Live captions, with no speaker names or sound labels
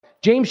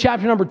James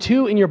chapter number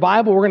 2 in your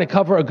Bible. We're going to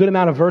cover a good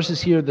amount of verses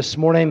here this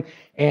morning,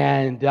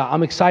 and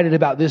I'm excited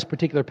about this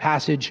particular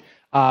passage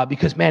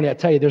because, man, I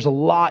tell you, there's a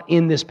lot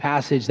in this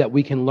passage that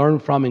we can learn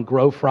from and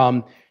grow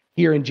from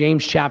here in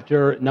James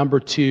chapter number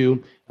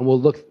 2, and we'll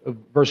look at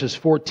verses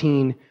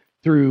 14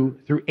 through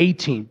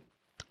 18.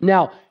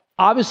 Now,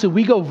 obviously,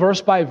 we go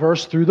verse by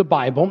verse through the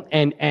Bible,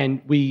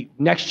 and we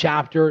next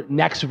chapter,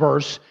 next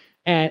verse,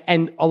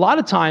 and a lot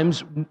of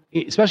times,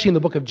 especially in the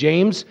book of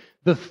James,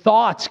 the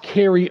thoughts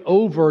carry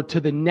over to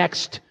the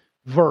next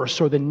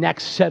verse or the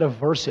next set of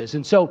verses.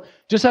 And so,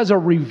 just as a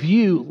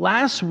review,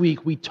 last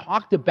week we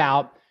talked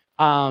about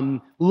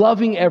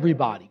loving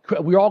everybody.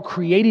 We're all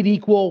created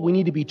equal. We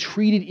need to be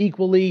treated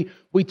equally.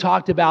 We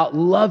talked about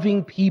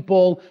loving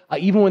people,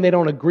 even when they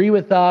don't agree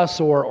with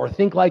us or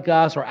think like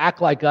us or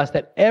act like us,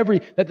 that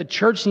the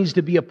church needs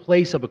to be a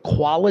place of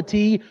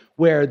equality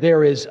where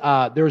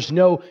there's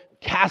no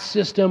caste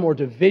system or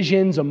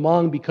divisions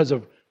among because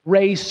of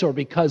race or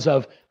because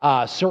of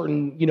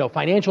certain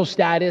financial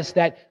status,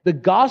 that the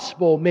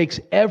gospel makes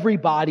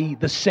everybody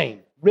the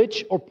same,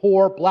 rich or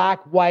poor, black,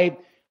 white.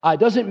 It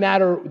doesn't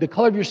matter the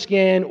color of your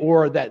skin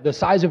or the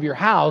size of your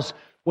house.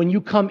 When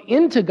you come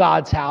into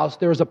God's house,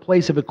 there is a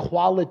place of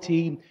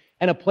equality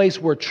and a place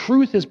where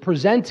truth is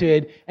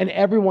presented and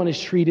everyone is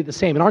treated the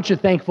same. And aren't you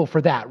thankful for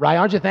that, right?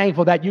 Aren't you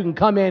thankful that you can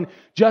come in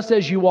just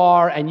as you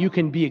are and you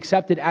can be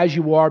accepted as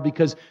you are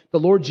because the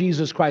Lord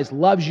Jesus Christ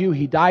loves you,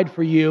 He died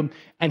for you,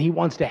 and He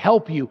wants to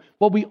help you.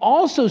 What we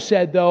also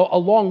said, though,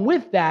 along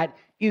with that,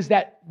 is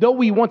that though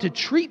we want to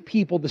treat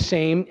people the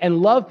same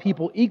and love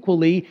people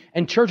equally,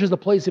 and church is a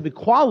place of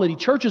equality,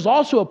 church is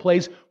also a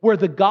place where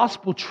the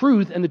gospel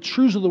truth and the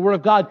truths of the Word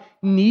of God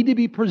need to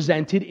be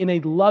presented in a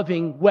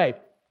loving way.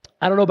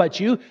 I don't know about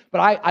you, but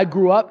I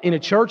grew up in a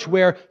church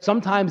where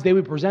sometimes they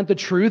would present the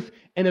truth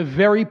in a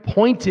very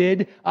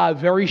pointed,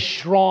 very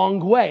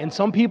strong way. And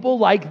some people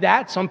like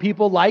that. Some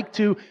people like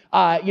to,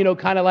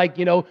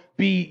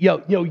 be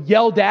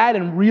yelled at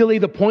and really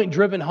the point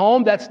driven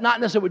home. That's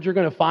not necessarily what you're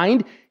going to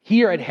find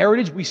here at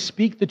Heritage. We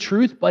speak the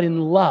truth, but in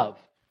love.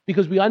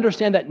 Because we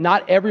understand that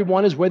not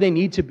everyone is where they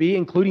need to be,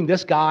 including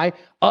this guy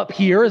up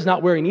here is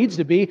not where he needs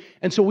to be.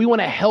 And so we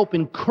want to help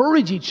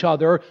encourage each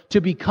other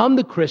to become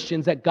the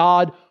Christians that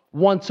God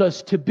wants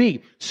us to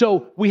be.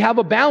 So we have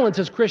a balance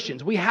as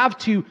Christians. We have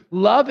to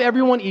love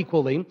everyone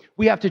equally.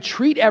 We have to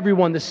treat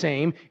everyone the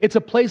same. It's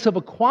a place of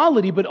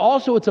equality, but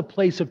also it's a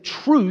place of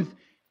truth.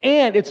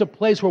 And it's a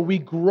place where we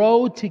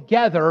grow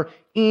together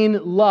in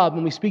love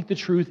and we speak the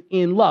truth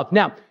in love.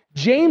 Now,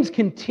 James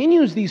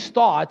continues these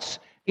thoughts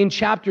in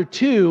chapter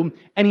 2,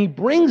 and he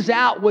brings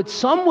out what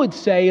some would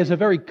say is a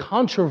very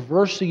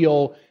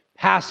controversial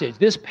passage.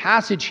 This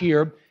passage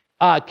here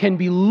can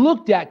be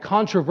looked at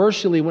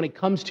controversially when it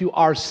comes to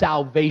our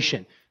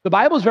salvation. The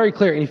Bible is very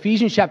clear. In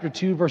Ephesians chapter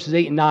 2, verses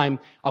 8 and 9,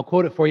 I'll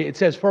quote it for you. It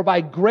says, "For by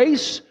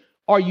grace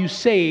are you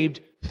saved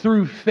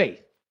through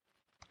faith,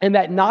 and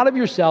that not of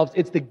yourselves,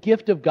 it's the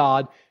gift of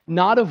God,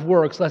 not of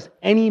works, lest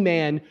any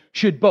man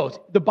should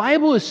boast." The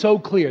Bible is so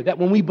clear that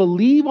when we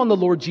believe on the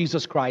Lord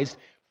Jesus Christ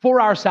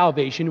for our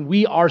salvation,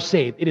 we are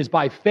saved. It is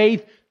by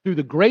faith through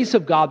the grace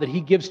of God that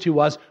He gives to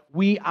us,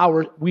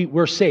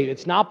 we're saved.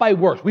 It's not by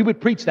works. We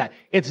would preach that.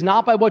 It's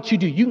not by what you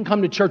do. You can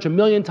come to church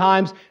 1,000,000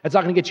 times. It's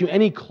not going to get you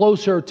any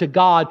closer to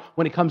God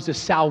when it comes to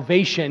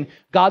salvation.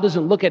 God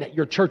doesn't look at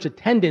your church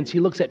attendance. He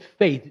looks at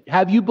faith.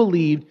 Have you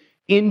believed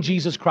in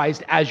Jesus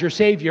Christ as your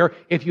Savior?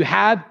 If you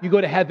have, you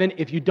go to heaven.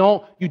 If you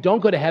don't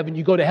go to heaven,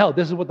 you go to hell.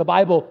 This is what the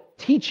Bible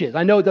teaches.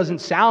 I know it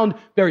doesn't sound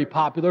very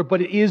popular,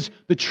 but it is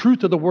the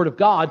truth of the Word of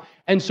God.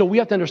 And so we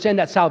have to understand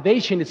that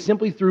salvation is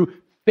simply through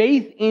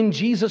faith in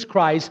Jesus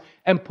Christ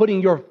and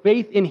putting your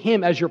faith in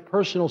Him as your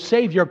personal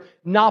Savior,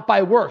 not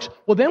by works.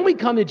 Well, then we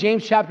come to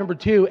James chapter number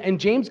 2, and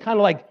James kind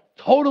of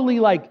totally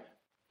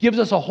gives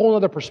us a whole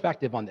other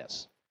perspective on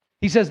this.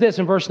 He says this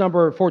in verse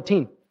number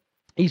 14.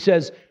 He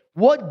says,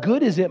 "What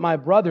good is it, my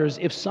brothers,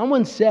 if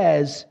someone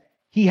says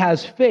he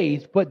has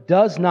faith but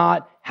does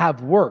not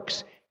have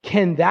works?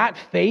 Can that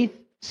faith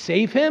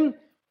save him?"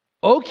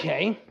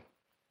 Okay,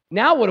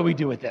 now what do we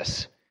do with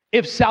this?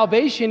 If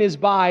salvation is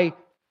by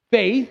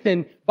faith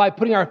and by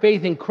putting our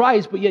faith in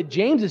Christ, but yet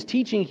James is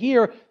teaching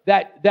here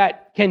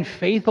that can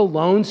faith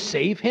alone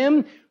save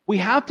him? We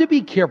have to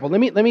be careful. Let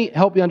me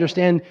help you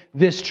understand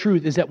this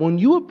truth, is that when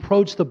you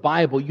approach the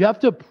Bible, you have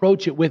to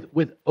approach it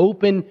with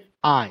open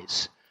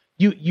eyes.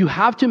 You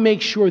have to make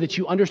sure that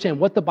you understand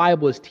what the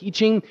Bible is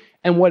teaching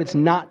and what it's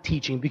not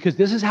teaching, because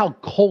this is how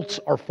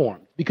cults are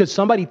formed. Because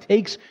somebody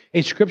takes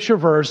a scripture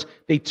verse,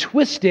 they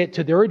twist it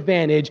to their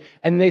advantage,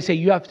 and they say,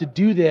 you have to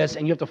do this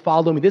and you have to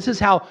follow me. This is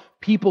how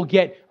people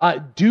get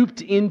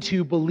duped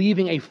into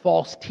believing a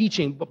false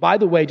teaching. But by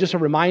the way, just a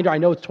reminder, I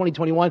know it's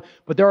 2021,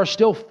 but there are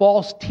still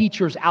false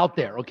teachers out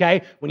there,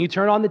 okay? When you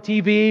turn on the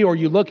TV or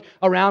you look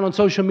around on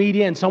social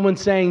media and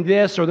someone's saying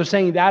this or they're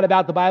saying that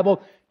about the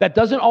Bible, that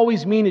doesn't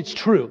always mean it's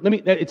true.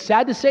 It's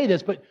sad to say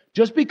this, but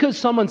just because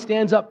someone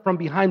stands up from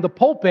behind the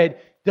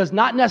pulpit does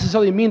not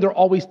necessarily mean they're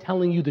always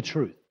telling you the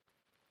truth.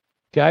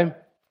 Okay?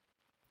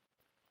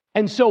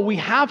 And so we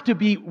have to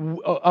be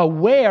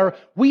aware.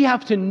 We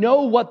have to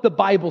know what the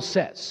Bible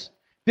says.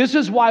 This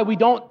is why we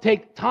don't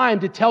take time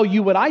to tell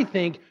you what I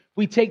think.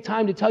 We take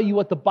time to tell you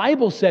what the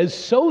Bible says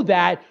so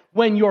that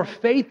when your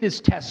faith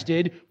is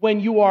tested, when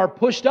you are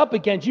pushed up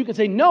against, you can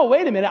say, no,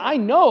 wait a minute, I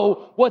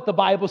know what the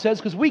Bible says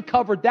because we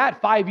covered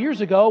that 5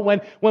 years ago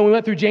when we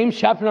went through James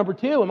chapter number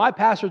 2 and my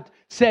pastor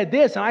said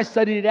this and I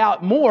studied it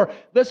out more.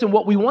 Listen,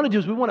 what we want to do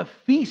is we want to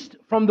feast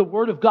from the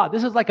Word of God.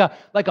 This is like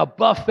a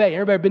buffet.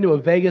 Everybody been to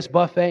a Vegas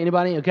buffet?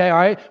 Anybody? Okay, all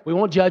right. We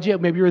won't judge you.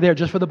 Maybe you were there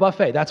just for the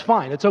buffet. That's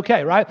fine. It's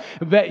okay, right?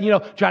 But,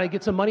 trying to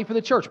get some money for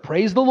the church.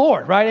 Praise the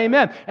Lord, right?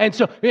 Amen. And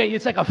so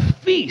it's like a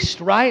feast,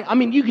 right? I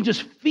mean, you can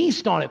just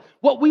feast on it.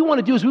 What we want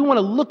to do is we want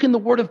to look in the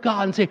Word of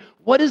God and say,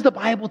 what is the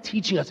Bible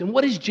teaching us? And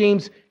what is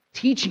James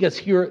teaching us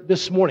here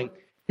this morning?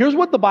 Here's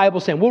what the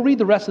Bible's saying. We'll read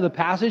the rest of the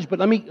passage, but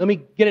let me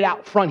get it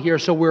out front here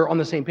so we're on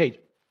the same page.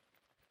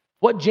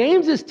 What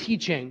James is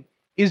teaching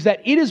is that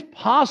it is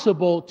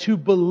possible to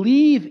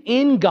believe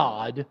in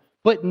God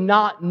but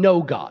not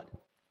know God.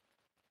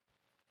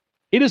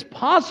 It is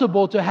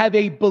possible to have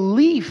a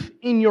belief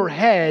in your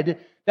head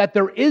that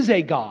there is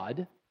a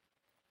God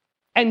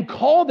and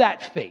call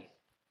that faith,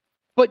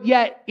 but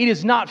yet it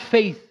is not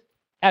faith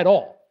at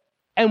all.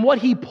 And what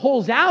he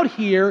pulls out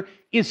here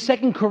is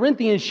 2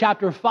 Corinthians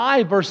chapter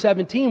 5, verse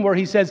 17, where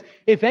he says,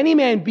 if any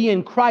man be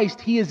in Christ,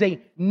 he is a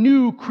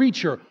new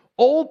creature.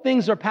 Old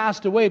things are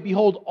passed away.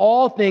 Behold,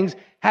 all things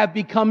have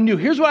become new.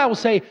 Here's what I will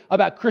say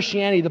about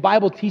Christianity. The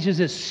Bible teaches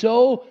this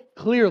so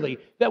clearly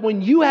that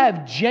when you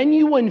have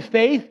genuine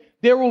faith,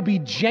 there will be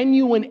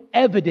genuine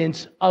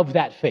evidence of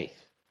that faith.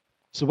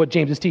 This is what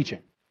James is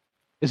teaching.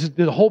 This is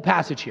the whole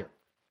passage here.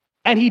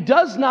 And he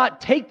does not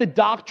take the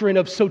doctrine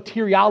of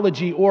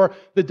soteriology or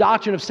the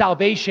doctrine of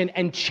salvation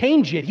and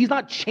change it. He's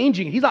not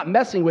changing it. He's not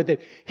messing with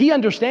it. He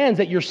understands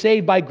that you're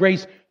saved by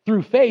grace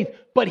through faith,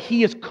 but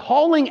he is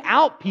calling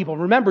out people.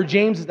 Remember,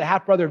 James is the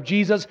half-brother of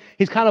Jesus.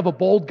 He's kind of a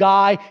bold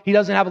guy. He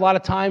doesn't have a lot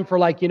of time for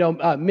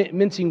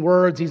mincing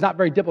words. He's not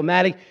very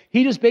diplomatic.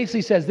 He just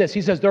basically says this.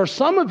 He says, there are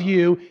some of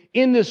you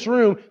in this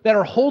room that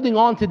are holding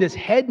on to this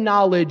head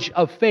knowledge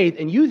of faith,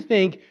 and you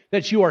think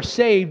that you are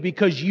saved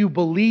because you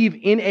believe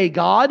in a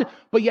God,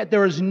 but yet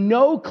there is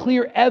no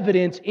clear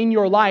evidence in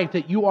your life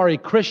that you are a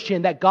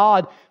Christian, that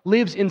God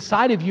lives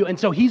inside of you. And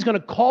so he's going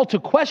to call to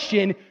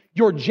question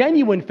your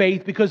genuine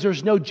faith because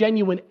there's no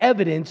genuine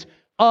evidence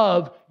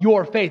of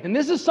your faith. And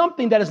this is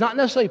something that is not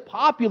necessarily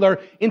popular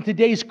in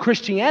today's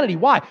Christianity.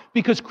 Why?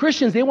 Because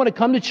Christians, they want to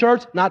come to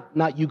church,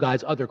 not you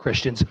guys, other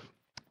Christians.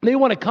 They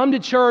want to come to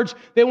church.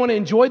 They want to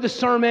enjoy the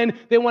sermon.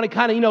 They want to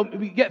kind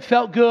of, get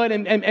felt good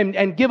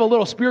and give a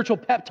little spiritual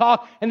pep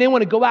talk. And they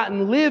want to go out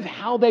and live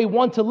how they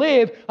want to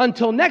live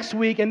until next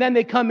week. And then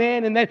they come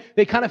in and then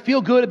they kind of feel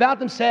good about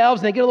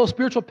themselves. And they get a little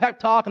spiritual pep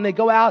talk and they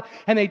go out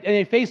and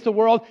they face the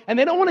world. And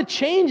they don't want to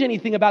change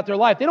anything about their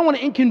life. They don't want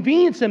to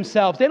inconvenience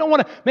themselves. They don't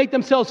want to make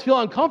themselves feel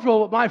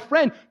uncomfortable. But my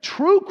friend,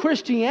 true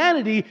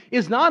Christianity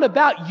is not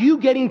about you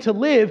getting to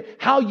live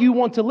how you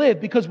want to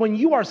live. Because when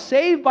you are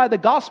saved by the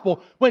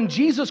gospel, when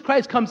Jesus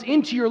Christ comes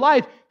into your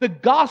life, the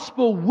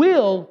gospel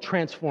will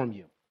transform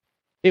you.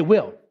 It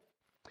will.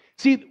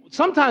 See,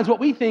 sometimes what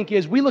we think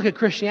is we look at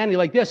Christianity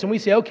like this and we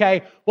say,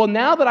 okay, well,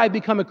 now that I've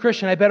become a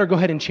Christian, I better go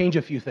ahead and change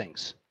a few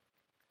things.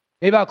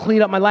 Maybe I'll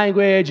clean up my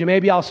language and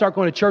maybe I'll start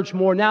going to church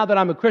more. Now that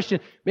I'm a Christian,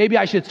 maybe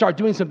I should start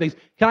doing some things.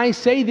 Can I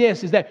say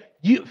this, is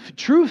that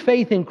true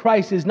faith in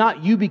Christ is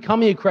not you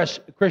becoming a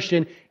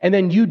Christian and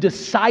then you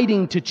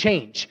deciding to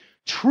change.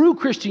 True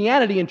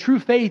Christianity and true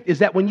faith is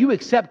that when you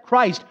accept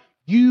Christ,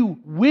 you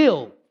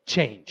will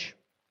change.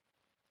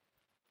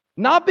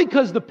 Not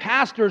because the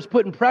pastor is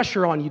putting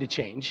pressure on you to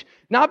change.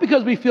 Not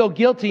because we feel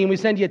guilty and we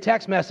send you a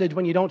text message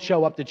when you don't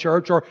show up to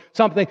church or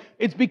something.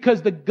 It's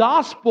because the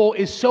gospel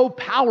is so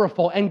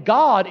powerful and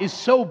God is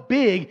so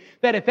big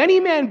that if any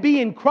man be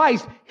in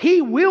Christ,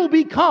 he will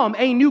become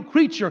a new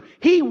creature.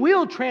 He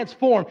will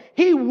transform.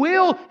 He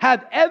will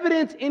have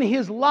evidence in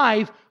his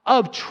life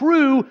of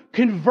true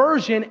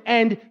conversion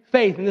and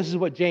faith. And this is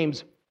what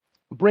James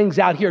brings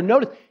out here.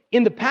 Notice,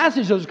 in the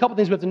passage, there's a couple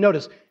things we have to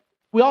notice.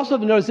 We also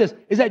have to notice this,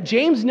 is that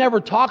James never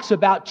talks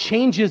about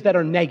changes that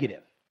are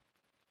negative.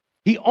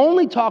 He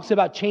only talks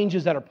about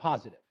changes that are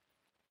positive.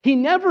 He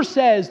never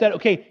says that,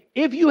 okay,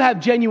 if you have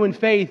genuine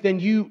faith, then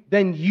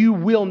you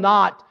will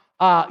not,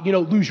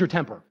 lose your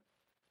temper.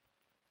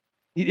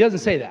 He doesn't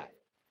say that.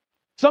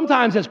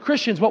 Sometimes as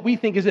Christians, what we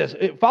think is this.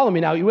 Follow me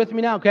now. Are you with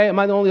me now? Okay. Am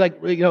I the only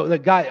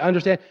the guy? I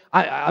understand.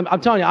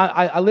 I'm telling you,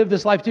 I live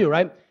this life too,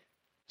 right?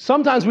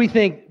 Sometimes we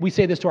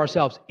say this to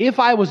ourselves, if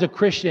I was a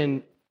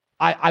Christian,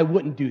 I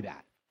wouldn't do that.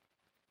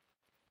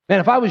 Man,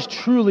 if I was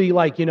truly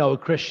a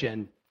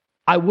Christian,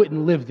 I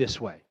wouldn't live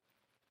this way.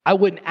 I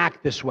wouldn't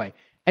act this way.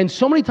 And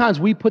so many times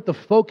we put the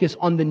focus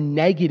on the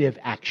negative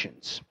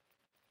actions.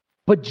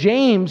 But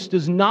James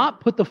does not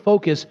put the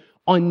focus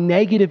on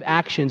negative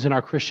actions in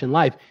our Christian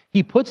life.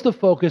 He puts the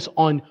focus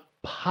on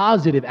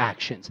positive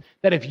actions.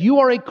 That if you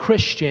are a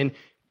Christian,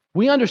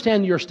 we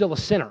understand you're still a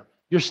sinner.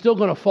 you're still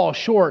going to fall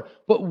short.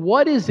 But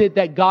what is it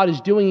that God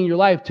is doing in your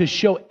life to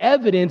show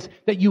evidence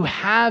that you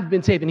have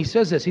been saved? And he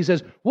says this. He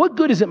says, what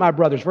good is it, my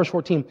brothers? Verse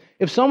 14.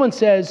 If someone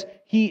says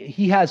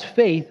he has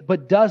faith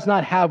but does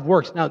not have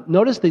works. Now,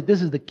 notice that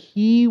this is the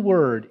key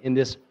word in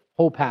this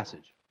whole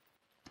passage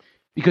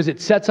because it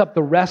sets up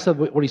the rest of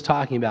what he's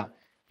talking about.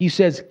 He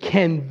says,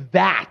 can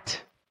that?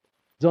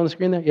 Is it on the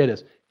screen there? Yeah, it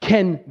is.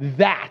 Can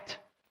that?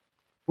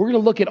 We're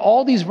going to look at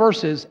all these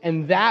verses,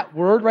 and that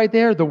word right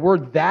there, the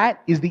word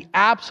that, is the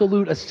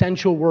absolute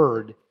essential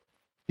word.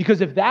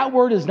 Because if that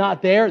word is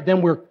not there,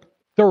 then we're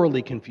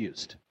thoroughly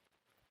confused.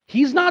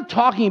 He's not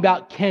talking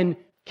about can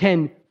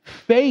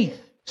faith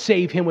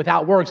save him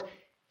without works.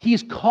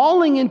 He's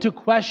calling into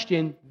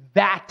question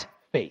that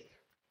faith.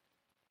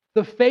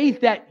 The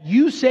faith that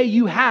you say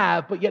you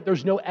have, but yet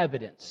there's no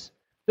evidence.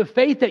 The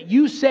faith that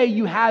you say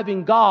you have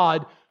in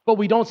God, but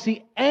we don't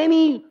see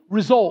any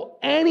result,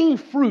 any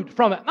fruit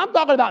from it. I'm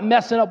talking about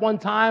messing up one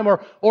time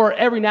or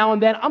every now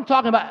and then. I'm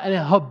talking about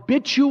a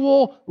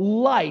habitual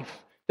life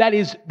that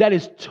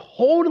is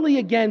totally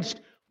against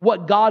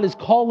what God is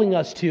calling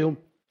us to.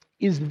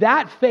 Is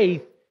that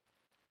faith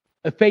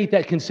a faith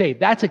that can save?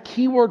 That's a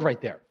key word right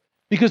there.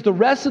 Because the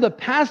rest of the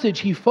passage,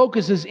 he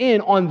focuses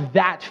in on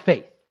that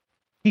faith.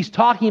 He's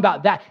talking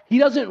about that. He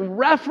doesn't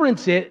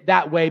reference it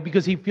that way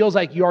because he feels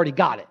like you already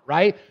got it,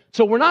 right?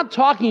 So we're not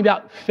talking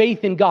about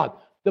faith in God.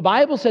 The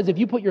Bible says if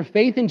you put your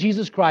faith in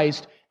Jesus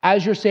Christ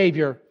as your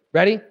Savior,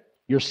 ready?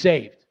 You're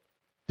saved.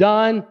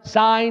 Done,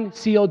 signed,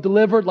 sealed,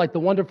 delivered, like the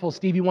wonderful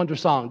Stevie Wonder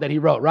song that he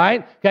wrote,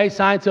 right? Okay,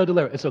 signed, sealed,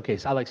 delivered. It's okay.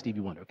 I like Stevie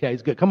Wonder, okay?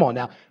 It's good. Come on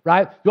now,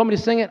 right? You want me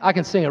to sing it? I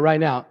can sing it right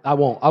now. I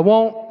won't,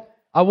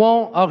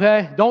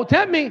 okay? Don't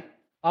tempt me.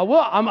 I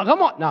will.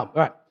 Come on. No, all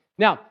right.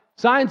 Now,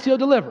 signed, sealed,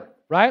 delivered,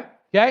 right?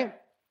 Okay?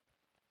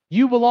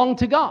 You belong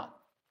to God.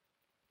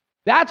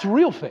 That's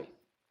real faith.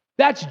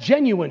 That's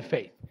genuine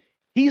faith.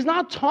 He's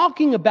not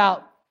talking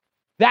about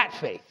that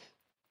faith.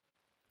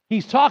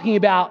 He's talking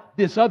about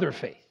this other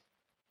faith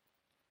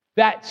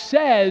that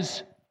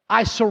says,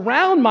 I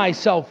surround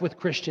myself with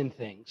Christian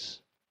things.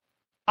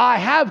 I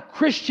have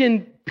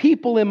Christian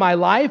people in my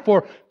life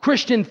or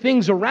Christian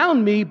things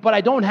around me, but I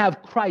don't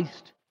have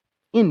Christ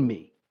in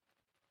me.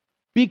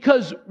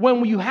 Because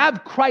when you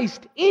have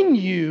Christ in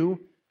you,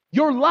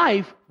 your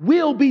life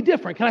will be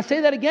different. Can I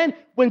say that again?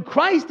 When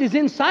Christ is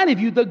inside of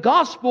you, the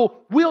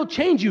gospel will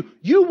change you.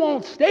 You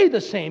won't stay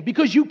the same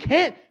because you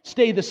can't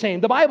stay the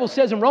same. The Bible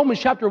says in Romans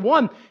chapter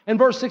 1 and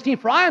verse 16,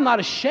 for I am not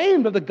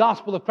ashamed of the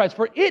gospel of Christ,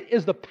 for it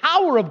is the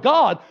power of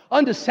God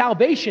unto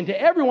salvation to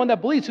everyone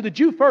that believes, to the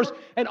Jew first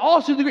and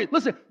also to the Greek.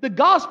 Listen, the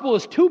gospel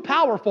is too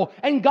powerful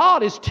and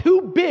God is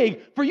too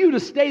big for you to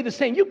stay the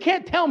same. You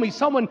can't tell me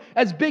someone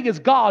as big as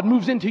God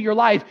moves into your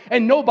life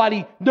and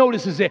nobody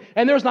notices it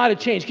and there's not a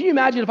change. Can you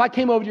imagine if I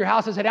came over to your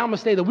house and said, I'm going to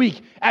stay the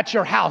week at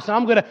your house and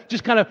I'm going to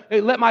just kind of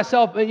let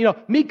myself,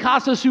 mi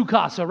casa, su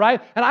casa,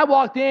 right? And I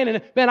walked in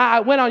and then I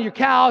went on your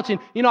couch and,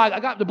 I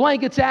got the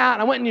blankets out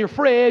and I went in your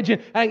fridge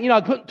and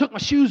I took my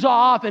shoes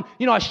off and,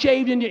 I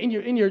shaved in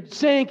your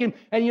sink and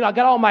I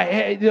got all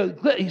my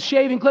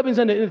shaving clippings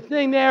in the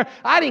thing there.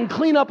 I didn't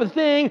clean up a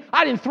thing.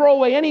 I didn't throw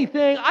away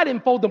anything. I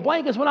didn't fold the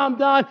blankets when I'm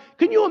done.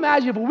 Can you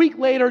imagine if a week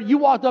later you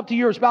walked up to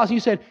your spouse and you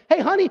said, hey,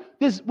 honey,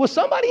 was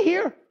somebody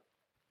here?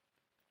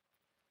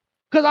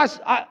 Because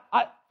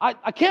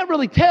I can't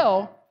really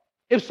tell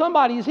if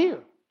somebody is here.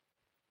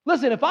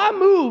 Listen, if I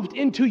moved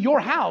into your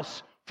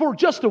house for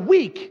just a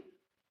week,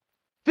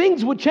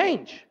 things would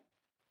change.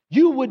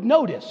 You would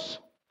notice.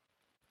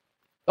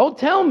 Don't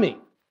tell me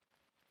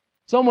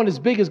someone as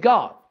big as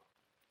God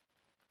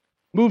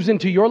moves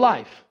into your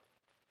life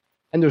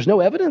and there's no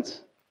evidence.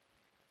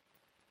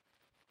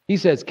 He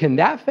says, can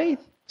that faith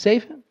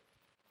save him?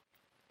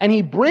 And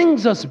he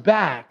brings us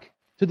back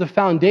to the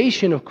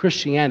foundation of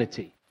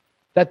Christianity,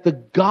 that the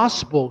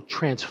gospel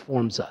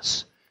transforms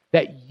us,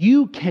 that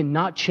you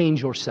cannot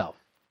change yourself.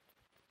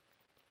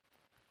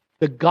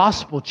 The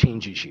gospel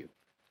changes you.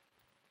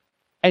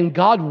 And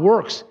God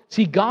works.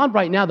 See, God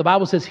right now, the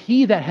Bible says,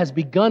 he that has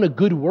begun a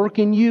good work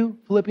in you,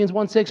 Philippians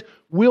 1:6,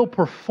 will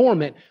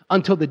perform it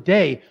until the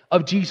day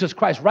of Jesus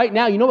Christ. Right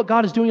now, you know what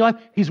God is doing in your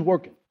life? He's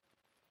working.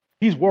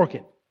 He's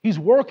working. He's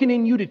working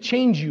in you to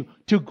change you,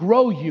 to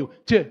grow you,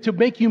 to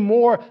make you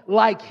more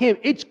like him.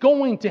 It's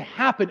going to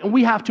happen, and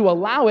we have to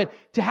allow it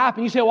to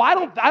happen. You say, well, I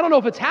don't know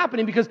if it's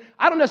happening because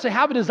I don't necessarily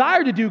have a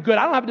desire to do good.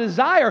 I don't have a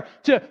desire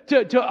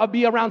to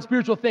be around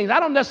spiritual things. I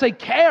don't necessarily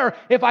care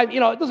if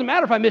it doesn't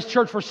matter if I miss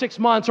church for 6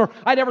 months or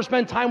I never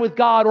spend time with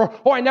God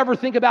or I never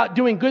think about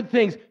doing good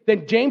things.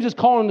 Then James is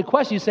calling the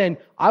question. He's saying,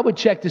 I would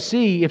check to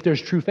see if there's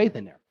true faith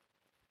in there.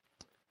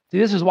 See,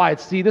 this is why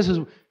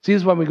this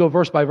is when we go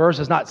verse by verse.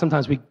 It's not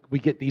sometimes we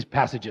get these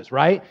passages,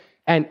 right?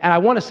 And I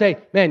want to say,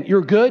 man,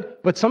 you're good,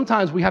 but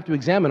sometimes we have to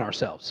examine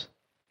ourselves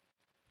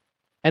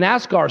and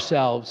ask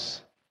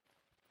ourselves,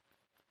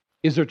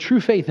 is there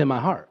true faith in my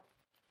heart?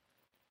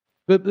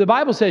 The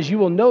Bible says you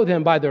will know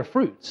them by their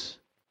fruits.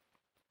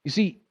 You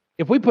see,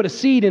 if we put a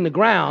seed in the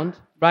ground,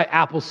 right,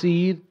 apple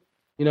seed,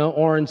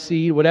 orange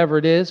seed, whatever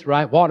it is,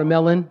 right,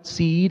 watermelon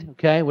seed,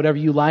 okay, whatever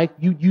you like,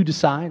 you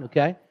decide,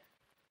 okay?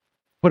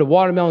 Put a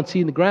watermelon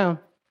seed in the ground,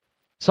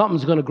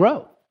 something's going to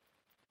grow.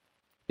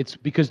 It's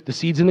because the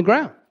seed's in the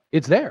ground.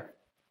 It's there.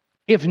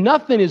 If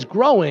nothing is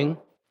growing,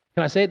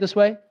 can I say it this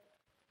way?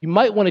 You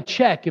might want to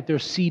check if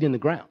there's seed in the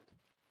ground.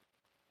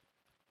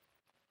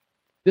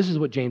 This is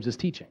what James is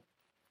teaching.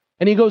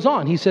 And he goes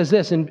on. He says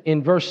this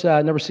in verse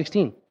number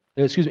 16.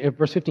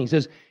 Verse 15. He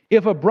says,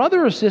 if a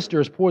brother or sister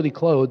is poorly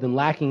clothed and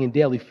lacking in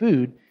daily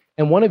food,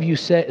 and one of you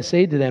say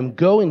to them,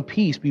 go in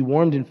peace, be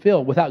warmed and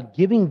filled, without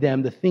giving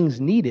them the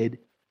things needed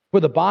for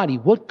the body,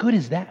 what good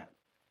is that?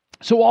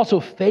 So also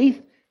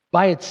faith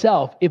by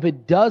itself, if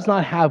it does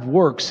not have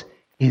works,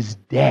 is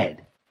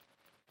dead.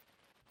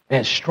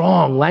 And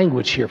strong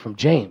language here from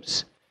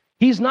James.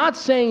 He's not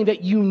saying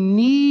that you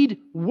need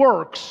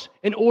works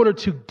in order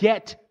to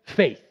get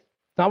faith.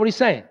 That's not what he's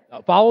saying.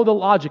 Follow the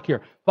logic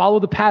here. Follow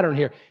the pattern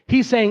here.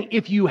 He's saying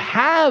if you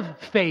have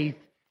faith,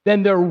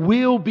 then there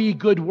will be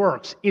good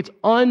works. It's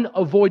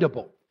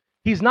unavoidable.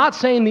 He's not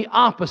saying the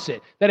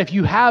opposite, that if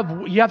you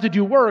have to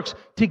do works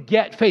to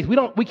get faith.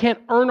 We can't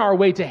earn our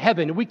way to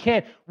heaven. We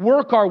can't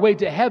work our way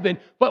to heaven.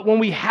 But when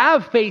we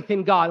have faith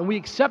in God and we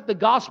accept the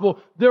gospel,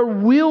 there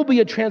will be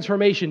a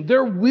transformation.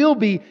 There will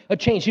be a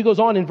change. He goes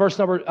on in verse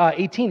number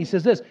 18. He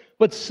says this,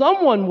 but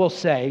someone will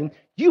say,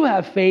 you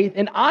have faith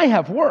and I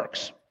have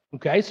works.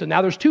 Okay, so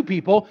now there's two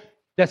people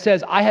that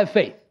says, I have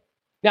faith.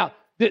 Now,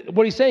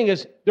 what he's saying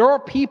is there are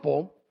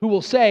people who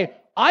will say,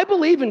 I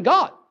believe in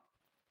God.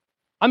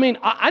 I mean,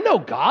 I know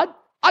God.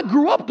 I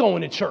grew up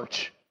going to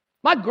church.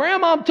 My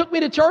grandmom took me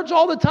to church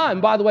all the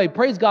time. By the way,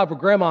 praise God for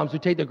grandmoms who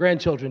take their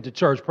grandchildren to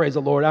church. Praise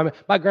the Lord. I mean,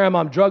 my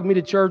grandmom drugged me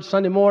to church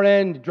Sunday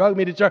morning, drugged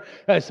me to church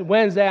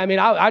Wednesday. I mean,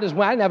 I just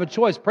went. I didn't have a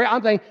choice.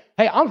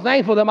 I'm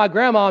thankful that my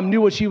grandmom knew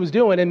what she was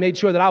doing and made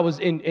sure that I was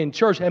in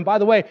church. And by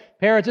the way,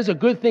 parents, it's a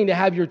good thing to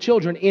have your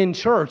children in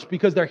church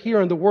because they're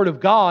hearing the word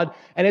of God,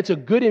 and it's a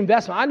good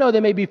investment. I know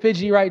they may be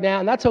fidgety right now,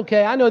 and that's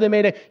okay. I know you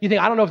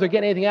think, I don't know if they're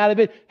getting anything out of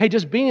it. Hey,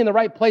 just being in the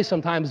right place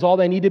sometimes is all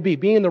they need to be.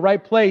 Being in the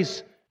right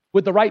place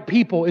with the right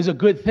people is a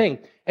good thing.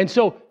 And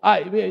so,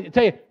 I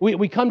tell you,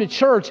 we come to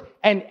church,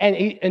 and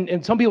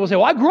some people say,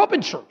 well, I grew up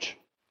in church.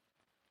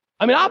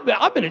 I mean,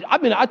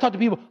 I talk to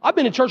people, I've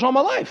been in church all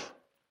my life.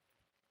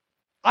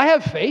 I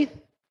have faith.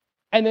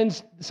 And then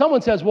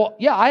someone says, well,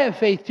 yeah, I have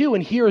faith too,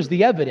 and here's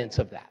the evidence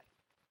of that.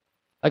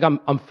 Like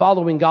I'm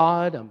following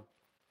God, I'm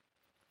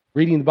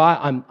reading the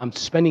Bible, I'm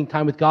spending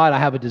time with God, I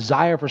have a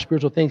desire for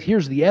spiritual things.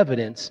 Here's the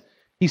evidence.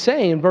 He's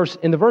saying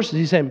in the verses,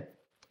 he's saying,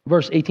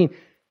 verse 18,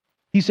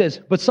 he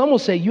says, but some will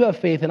say, you have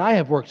faith and I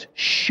have works.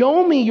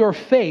 Show me your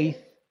faith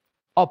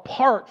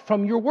apart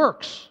from your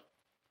works.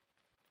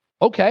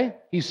 Okay,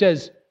 he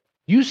says,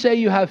 you say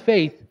you have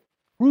faith,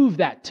 prove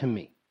that to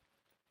me.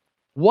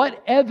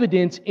 What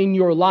evidence in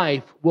your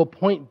life will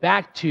point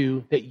back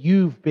to that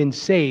you've been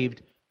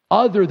saved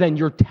other than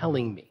you're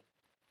telling me?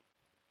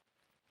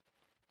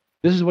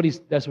 That's what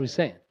he's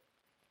saying.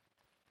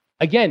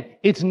 Again,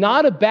 it's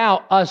not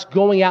about us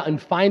going out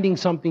and finding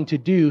something to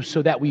do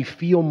so that we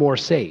feel more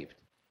saved.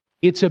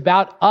 It's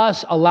about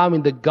us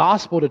allowing the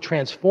gospel to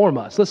transform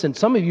us. Listen,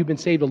 some of you have been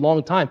saved a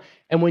long time,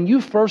 and when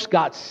you first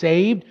got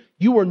saved,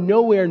 you were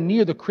nowhere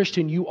near the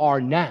Christian you are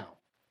now.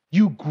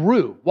 You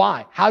grew.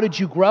 Why? How did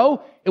you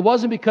grow? It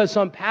wasn't because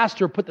some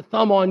pastor put the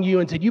thumb on you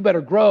and said, you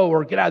better grow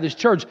or get out of this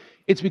church.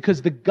 It's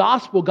because the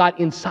gospel got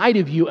inside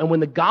of you, and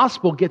when the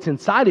gospel gets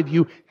inside of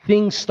you,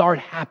 things start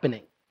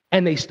happening.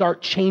 And they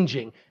start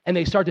changing, and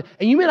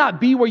you may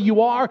not be where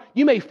you are,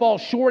 you may fall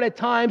short at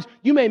times,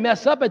 you may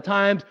mess up at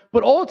times,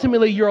 but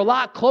ultimately you're a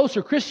lot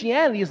closer.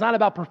 Christianity is not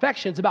about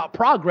perfection, it's about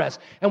progress.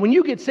 And when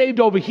you get saved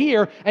over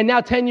here, and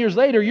now 10 years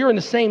later, you're in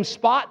the same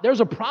spot, there's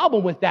a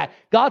problem with that.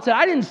 God said,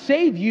 I didn't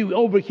save you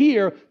over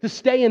here to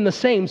stay in the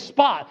same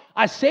spot.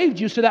 I saved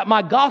you so that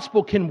my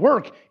gospel can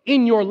work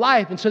in your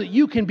life and so that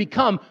you can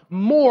become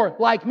more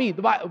like me.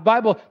 The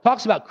Bible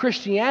talks about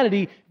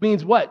Christianity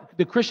means what?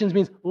 The Christians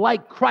means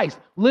like Christ,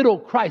 little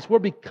Christ. We're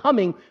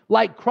becoming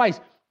like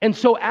Christ. And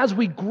so as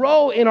we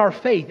grow in our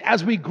faith,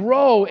 as we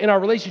grow in our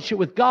relationship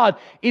with God,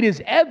 it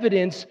is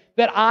evidence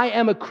that I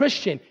am a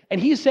Christian. And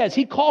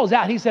he calls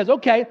out, he says,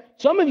 okay,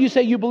 some of you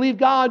say you believe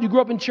God, you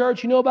grew up in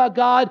church, you know about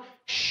God.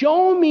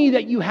 Show me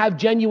that you have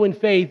genuine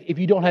faith if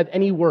you don't have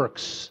any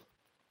works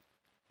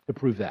to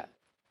prove that.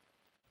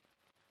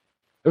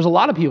 There's a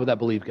lot of people that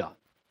believe God,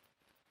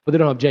 but they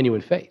don't have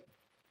genuine faith.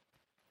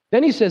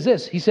 Then he says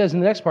this, he says in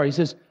the next part, he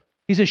says,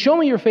 show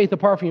me your faith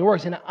apart from your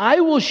works, and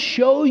I will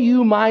show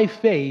you my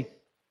faith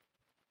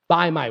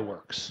by my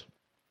works.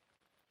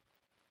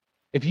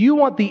 If you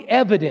want the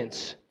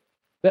evidence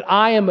that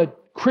I am a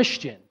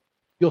Christian,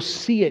 you'll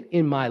see it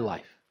in my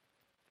life.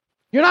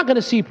 You're not going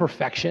to see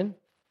perfection,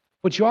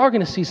 but you are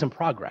going to see some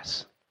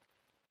progress.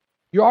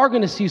 You are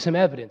going to see some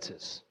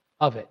evidences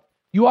of it.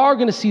 You are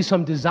going to see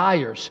some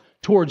desires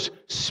towards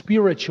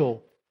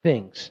spiritual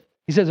things.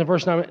 He says in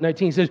verse 19,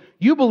 he says,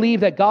 you believe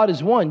that God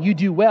is one, you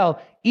do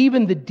well.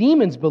 Even the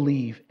demons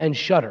believe and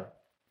shudder.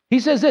 He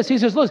says this, he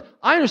says, look,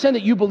 I understand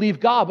that you believe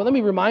God, but let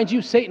me remind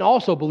you, Satan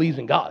also believes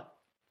in God.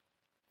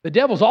 The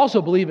devils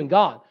also believe in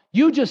God.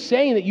 You just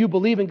saying that you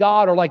believe in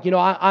God, or like,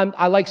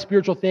 I like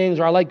spiritual things,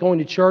 or I like going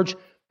to church,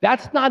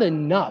 That's not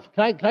enough.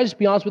 Can I just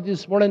be honest with you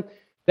this morning?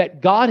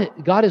 That God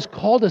has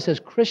called us as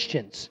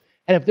Christians.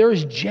 And if there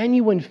is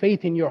genuine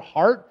faith in your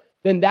heart,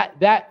 then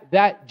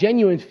that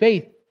genuine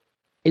faith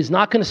is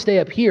not going to stay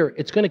up here.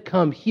 It's going to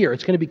come here.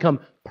 It's going to become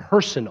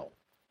personal.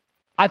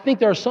 I think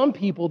there are some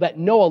people that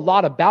know a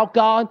lot about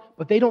God,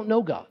 but they don't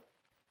know God.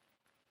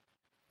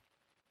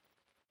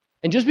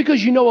 And just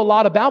because you know a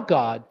lot about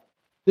God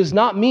does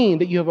not mean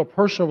that you have a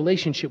personal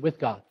relationship with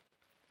God.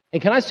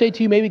 And can I say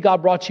to you, maybe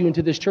God brought you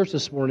into this church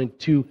this morning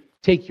to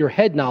take your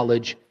head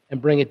knowledge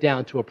and bring it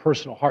down to a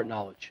personal heart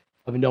knowledge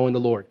of knowing the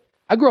Lord.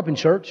 I grew up in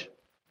church.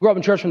 Grew up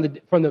in church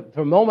from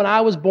the moment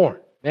I was born.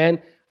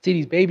 Man, see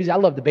these babies. I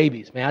love the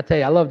babies, man. I tell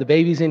you, I love the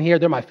babies in here.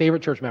 They're my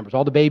favorite church members.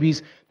 All the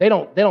babies. They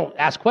don't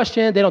ask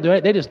questions. They don't do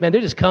anything. They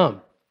just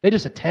come. They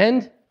just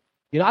attend.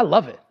 You know, I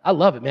love it. I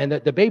love it, man.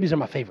 The babies are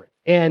my favorite,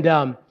 and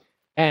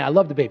I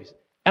love the babies.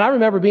 And I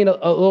remember being a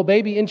little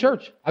baby in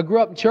church. I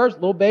grew up in church,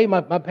 little baby. My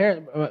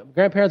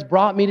grandparents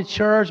brought me to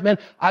church. Man,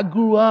 I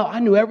grew up. I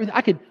knew everything.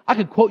 I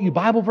could quote you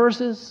Bible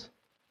verses.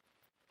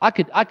 I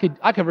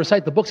could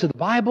recite the books of the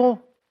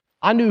Bible.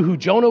 I knew who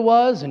Jonah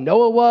was and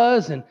Noah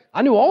was, and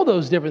I knew all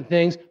those different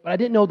things, but I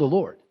didn't know the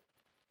Lord.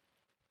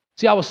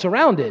 See, I was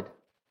surrounded,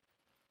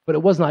 but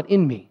it was not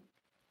in me.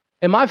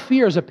 And my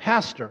fear as a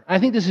pastor, I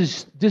think this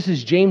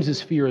is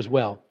James's fear as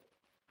well.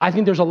 I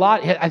think there's a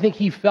lot, I think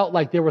he felt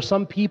like there were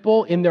some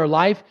people in their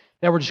life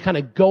that were just kind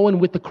of going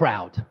with the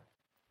crowd,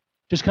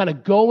 just kind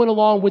of going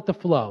along with the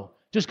flow,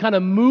 just kind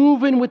of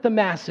moving with the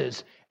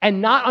masses,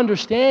 and not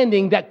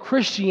understanding that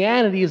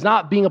Christianity is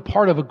not being a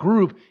part of a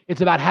group.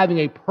 It's about having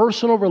a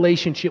personal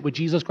relationship with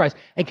Jesus Christ.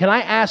 And can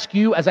I ask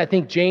you, as I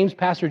think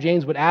Pastor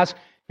James would ask,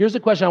 here's the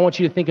question I want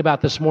you to think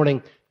about this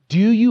morning.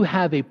 Do you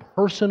have a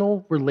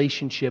personal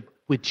relationship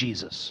with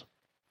Jesus?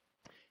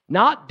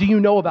 Not do you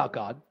know about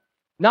God?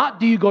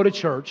 Not do you go to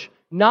church?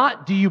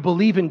 Not do you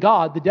believe in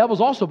God? The devils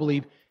also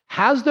believe.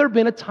 Has there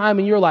been a time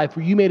in your life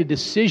where you made a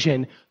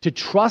decision to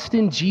trust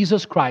in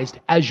Jesus Christ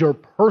as your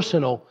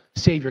personal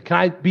Savior? Can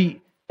I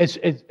be as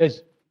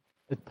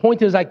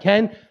pointed as I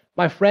can?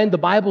 My friend, the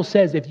Bible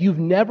says if you've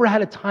never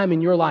had a time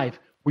in your life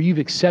where you've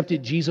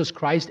accepted Jesus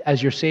Christ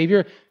as your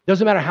Savior,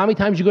 doesn't matter how many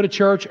times you go to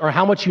church or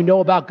how much you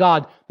know about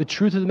God, the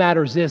truth of the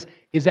matter is this,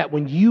 is that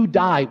when you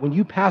die, when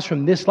you pass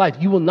from this life,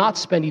 you will not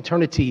spend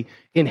eternity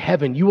in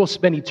heaven. You will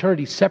spend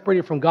eternity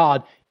separated from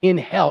God in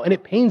hell. And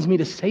it pains me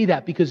to say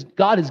that because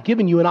God has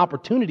given you an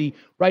opportunity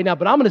right now.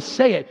 But I'm going to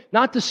say it,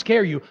 not to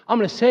scare you. I'm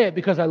going to say it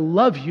because I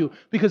love you,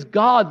 because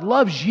God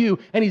loves you,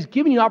 and He's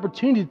given you an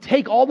opportunity to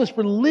take all this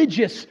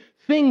religious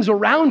things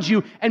around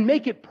you and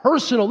make it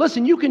personal.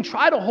 Listen, you can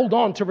try to hold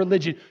on to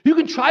religion. You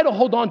can try to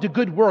hold on to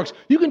good works.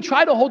 You can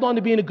try to hold on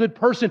to being a good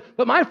person.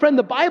 But my friend,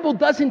 the Bible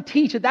doesn't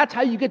teach that that's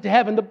how you get to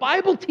heaven. The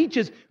Bible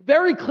teaches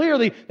very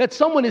clearly that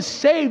someone is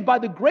saved by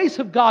the grace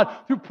of God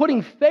through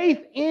putting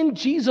faith in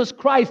Jesus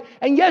Christ.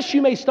 And yes,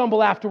 you may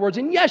stumble afterwards.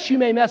 And yes, you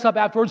may mess up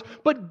afterwards.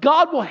 But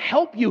God will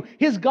help you.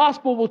 His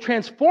gospel will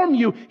transform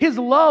you. His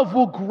love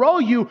will grow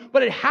you.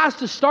 But it has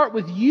to start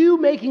with you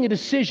making a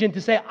decision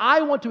to say,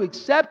 I want to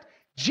accept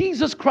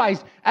Jesus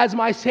Christ as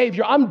my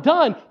Savior. I'm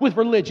done with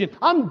religion.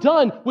 I'm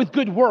done with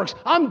good works.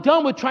 I'm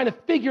done with trying to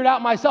figure it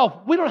out myself.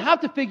 We don't have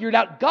to figure it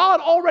out.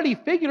 God already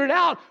figured it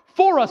out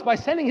for us by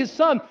sending His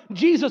Son,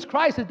 Jesus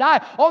Christ, to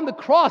die on the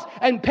cross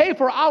and pay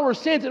for our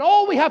sins. And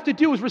all we have to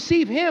do is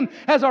receive Him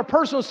as our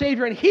personal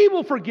Savior, and He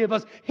will forgive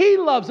us. He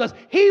loves us.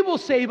 He will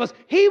save us.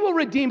 He will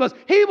redeem us.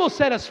 He will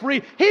set us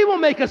free. He will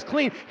make us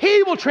clean.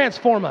 He will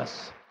transform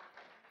us.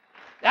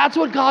 That's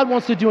what God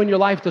wants to do in your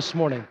life this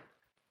morning.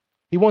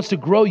 He wants to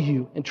grow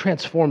you and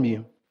transform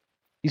you.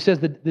 He says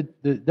that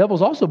the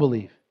devils also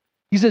believe.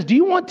 He says, do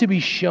you want to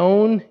be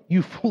shown,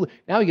 you fool?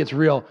 Now he gets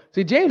real.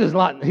 See, James he's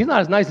not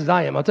as nice as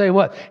I am. I'll tell you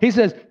what. He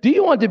says, do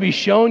you want to be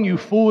shown, you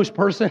foolish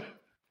person?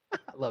 I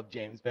love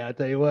James, man. I'll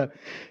tell you what.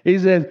 He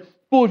says,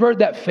 foolish person,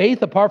 that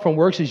faith apart from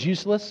works is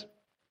useless.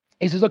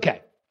 He says,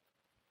 okay,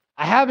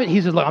 I have it.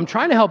 He says, look, I'm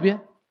trying to help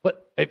you,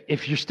 but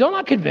if you're still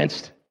not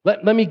convinced,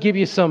 let me give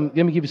you some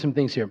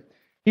things here.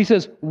 He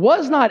says,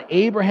 was not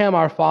Abraham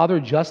our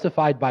father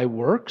justified by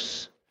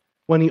works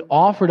when he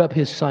offered up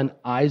his son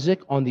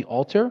Isaac on the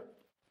altar?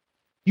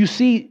 You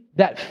see,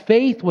 that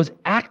faith was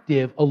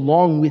active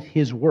along with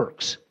his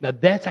works. Now,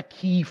 that's a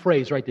key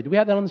phrase right there. Do we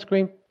have that on the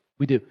screen?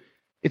 We do.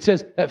 It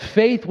says that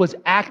faith was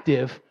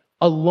active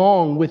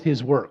along with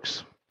his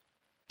works.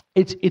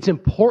 It's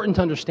important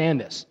to understand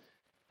this,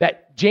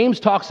 that James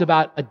talks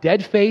about a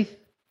dead faith,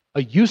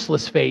 a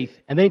useless faith,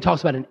 and then he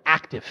talks about an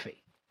active faith.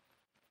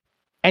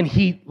 And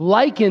he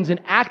likens an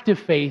active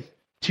faith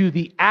to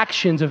the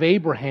actions of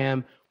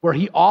Abraham where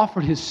he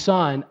offered his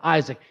son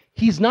Isaac.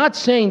 He's not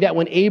saying that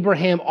when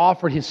Abraham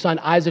offered his son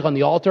Isaac on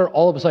the altar,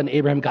 all of a sudden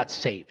Abraham got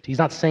saved. He's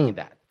not saying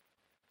that.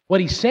 What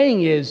he's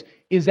saying is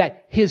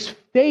that his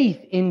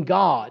faith in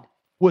God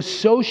was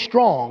so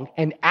strong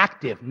and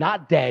active,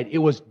 not dead. It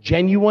was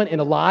genuine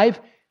and alive,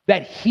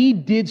 that he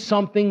did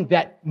something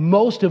that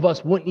most of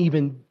us wouldn't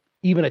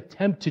even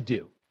attempt to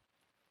do.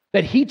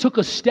 That he took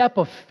a step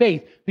of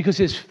faith because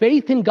his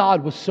faith in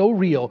God was so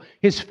real,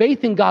 his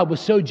faith in God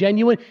was so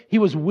genuine, he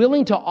was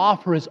willing to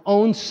offer his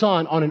own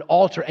son on an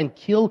altar and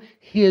kill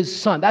his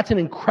son. That's an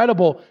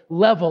incredible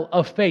level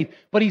of faith.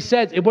 But he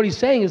says, what he's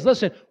saying is,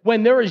 listen,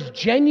 when there is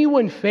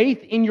genuine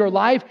faith in your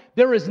life,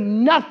 there is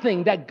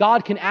nothing that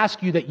God can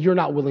ask you that you're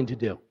not willing to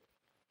do.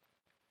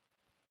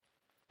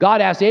 God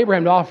asked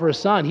Abraham to offer his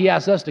son. He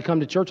asked us to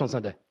come to church on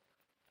Sunday.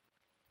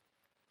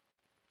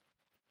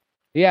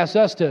 He asks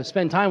us to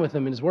spend time with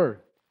him in his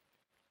word.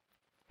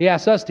 He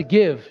asks us to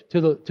give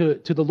to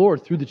the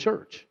Lord through the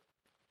church.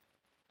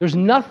 There's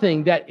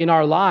nothing that in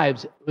our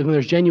lives, when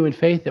there's genuine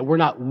faith, that we're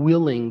not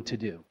willing to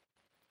do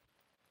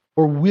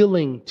or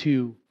willing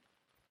to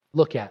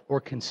look at or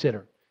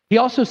consider. He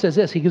also says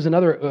this. He gives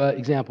another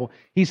example.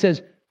 He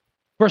says,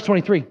 verse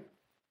 23,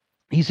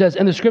 he says,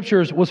 and the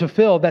scriptures was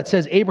fulfilled that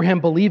says, Abraham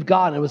believed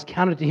God and it was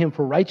counted to him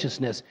for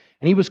righteousness.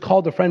 And he was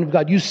called the friend of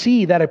God. You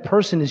see that a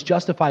person is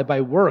justified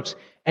by works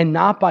and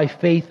not by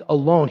faith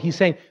alone. He's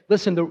saying,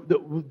 listen,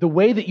 the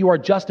way that you are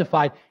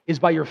justified is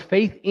by your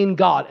faith in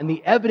God. And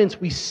the evidence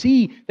we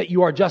see that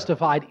you are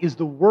justified is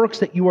the works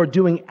that you are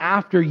doing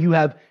after you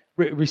have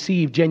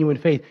received genuine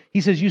faith.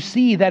 He says, you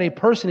see that a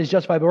person is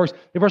justified by works.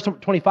 In verse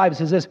 25, it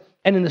says this,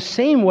 and in the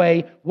same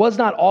way, was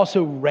not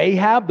also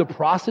Rahab the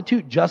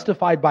prostitute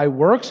justified by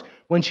works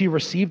when she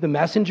received the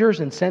messengers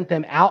and sent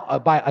them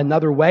out by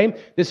another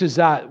way? This is,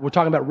 we're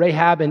talking about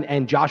Rahab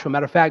and Joshua.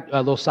 Matter of fact, a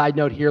little side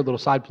note here, a little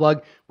side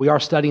plug. We are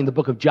studying the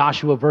book of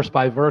Joshua verse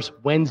by verse,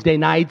 Wednesday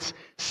nights,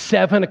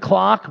 7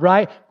 o'clock,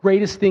 right?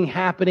 Greatest thing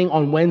happening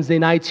on Wednesday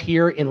nights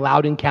here in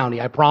Loudoun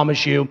County, I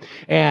promise you.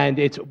 And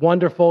it's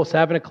wonderful,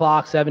 7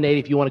 o'clock, 7, 8,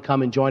 if you want to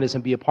come and join us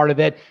and be a part of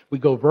it. We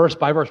go verse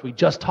by verse. We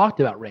just talked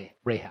about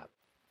Rahab.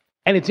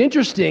 And it's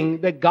interesting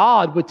that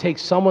God would take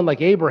someone like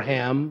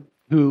Abraham,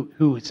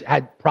 who's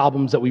had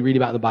problems that we read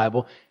about in the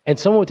Bible, and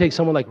someone would take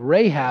someone like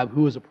Rahab,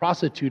 who was a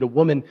prostitute, a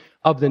woman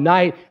of the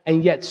night,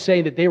 and yet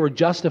say that they were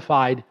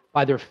justified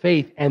by their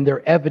faith and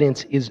their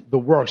evidence is the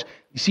works.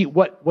 You see,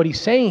 what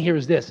he's saying here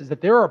is this, is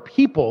that there are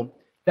people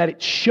that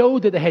it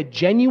showed that they had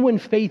genuine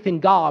faith in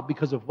God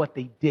because of what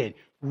they did.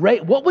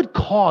 What would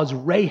cause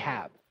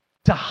Rahab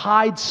to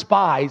hide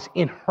spies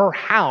in her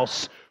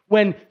house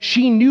when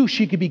she knew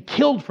she could be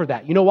killed for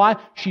that? You know why?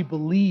 She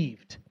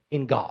believed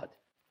in God.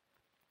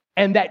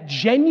 And that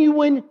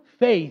genuine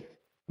faith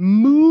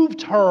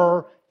moved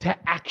her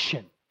to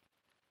action.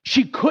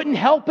 She couldn't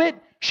help it.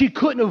 She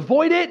couldn't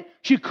avoid it.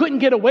 She couldn't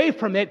get away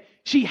from it.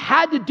 She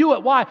had to do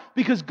it. Why?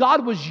 Because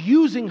God was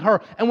using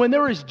her. And when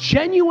there is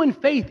genuine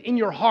faith in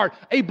your heart,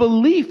 a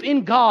belief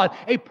in God,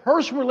 a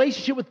personal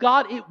relationship with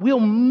God, it will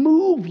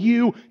move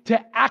you to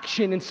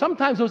action. And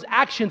sometimes those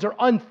actions are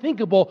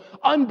unthinkable,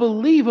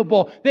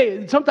 unbelievable.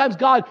 Sometimes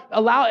God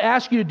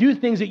asks you to do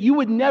things that you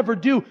would never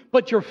do,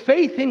 but your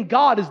faith in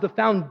God is the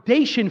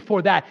foundation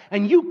for that.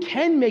 And you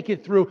can make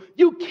it through.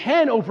 You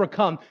can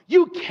overcome.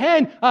 You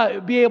can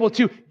be able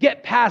to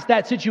get past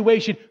that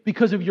situation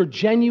because of your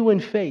genuine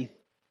faith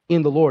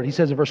in the Lord. He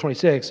says in verse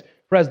 26,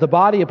 for as the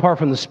body apart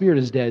from the spirit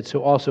is dead,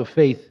 so also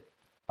faith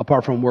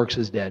apart from works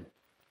is dead.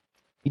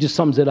 He just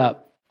sums it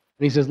up.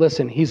 And he says,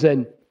 listen, he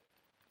said,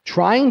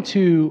 trying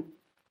to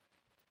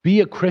be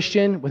a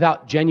Christian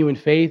without genuine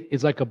faith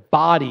is like a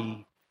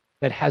body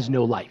that has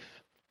no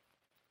life.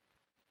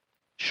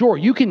 Sure,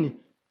 you can,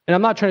 and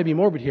I'm not trying to be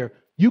morbid here,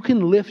 you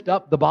can lift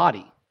up the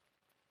body.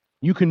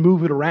 You can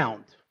move it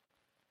around.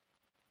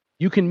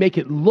 You can make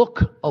it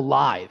look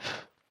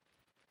alive.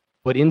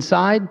 But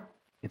inside,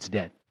 it's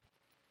dead.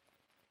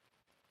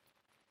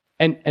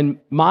 And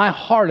my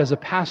heart as a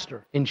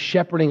pastor in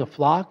shepherding a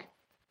flock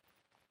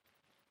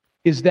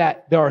is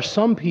that there are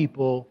some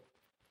people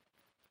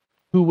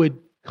who would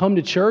come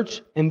to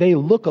church and they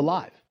look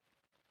alive.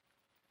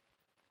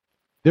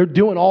 They're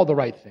doing all the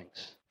right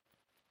things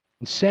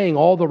and saying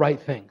all the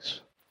right things.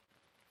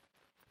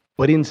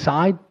 But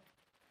inside,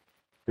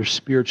 they're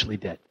spiritually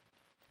dead.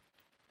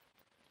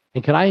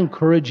 And can I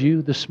encourage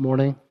you this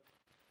morning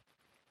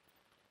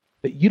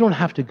that you don't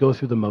have to go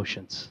through the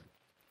motions.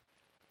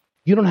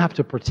 You don't have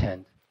to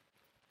pretend.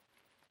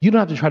 You don't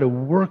have to try to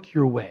work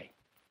your way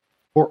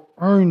or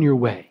earn your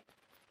way.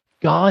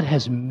 God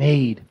has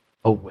made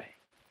a way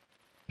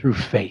through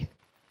faith.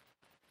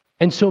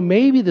 And so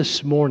maybe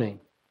this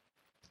morning,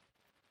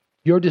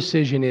 your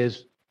decision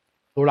is,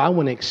 Lord, I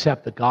want to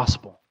accept the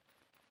gospel.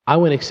 I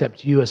want to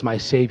accept you as my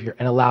Savior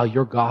and allow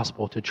your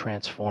gospel to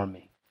transform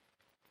me.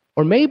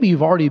 Or maybe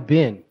you've already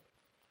been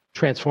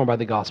transformed by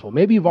the gospel.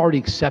 Maybe you've already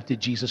accepted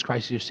Jesus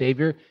Christ as your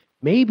Savior.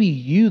 Maybe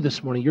you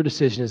this morning, your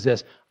decision is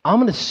this: I'm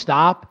going to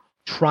stop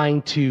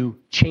trying to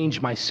change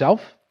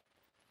myself,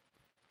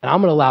 and I'm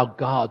going to allow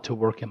God to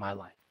work in my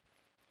life,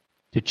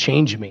 to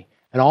change me.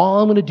 And all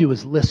I'm going to do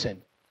is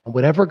listen. And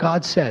whatever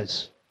God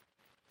says,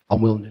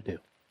 I'm willing to do.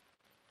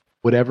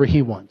 Whatever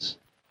He wants,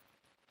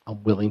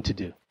 I'm willing to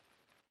do.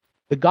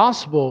 The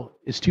gospel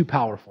is too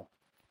powerful,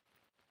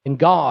 and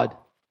God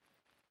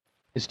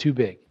is too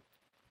big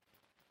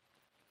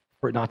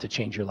for it not to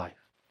change your life.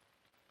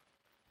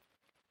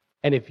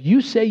 And if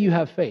you say you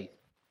have faith,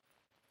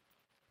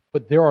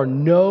 but there are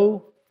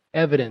no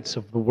evidence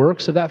of the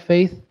works of that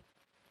faith,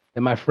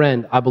 then my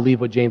friend, I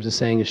believe what James is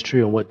saying is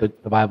true and what the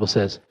Bible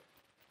says,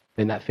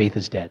 then that faith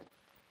is dead.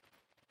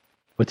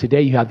 But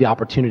today you have the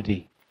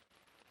opportunity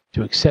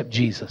to accept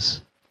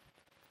Jesus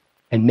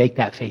and make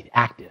that faith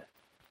active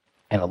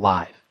and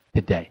alive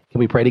today. Can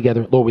we pray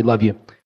together? Lord, we love you.